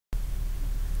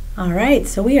All right,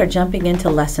 so we are jumping into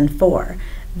lesson 4.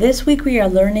 This week we are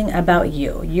learning about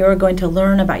you. You're going to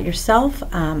learn about yourself.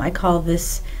 I call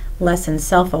this lesson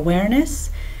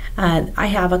self-awareness. I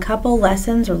have a couple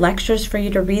lessons or lectures for you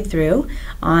to read through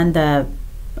on the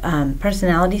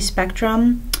personality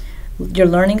spectrum, your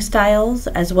learning styles,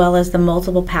 as well as the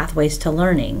multiple pathways to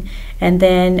learning. And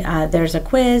then there's a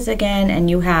quiz again, and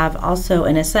you have also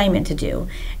an assignment to do.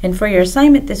 And for your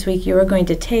assignment this week, you are going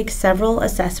to take several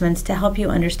assessments to help you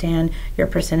understand your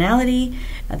personality,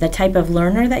 the type of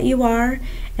learner that you are,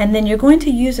 and then you're going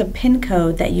to use a pin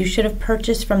code that you should have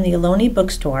purchased from the Ohlone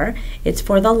bookstore. It's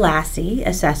for the Lassie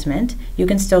assessment. You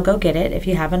can still go get it if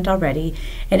you haven't already.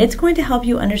 And it's going to help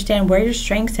you understand where your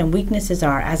strengths and weaknesses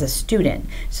are as a student,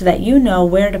 so that you know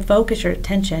where to focus your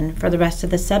attention for the rest of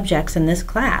the subjects in this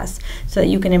class, so that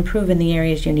you can improve in the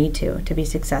areas you need to be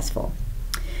successful.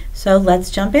 So let's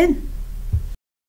jump in.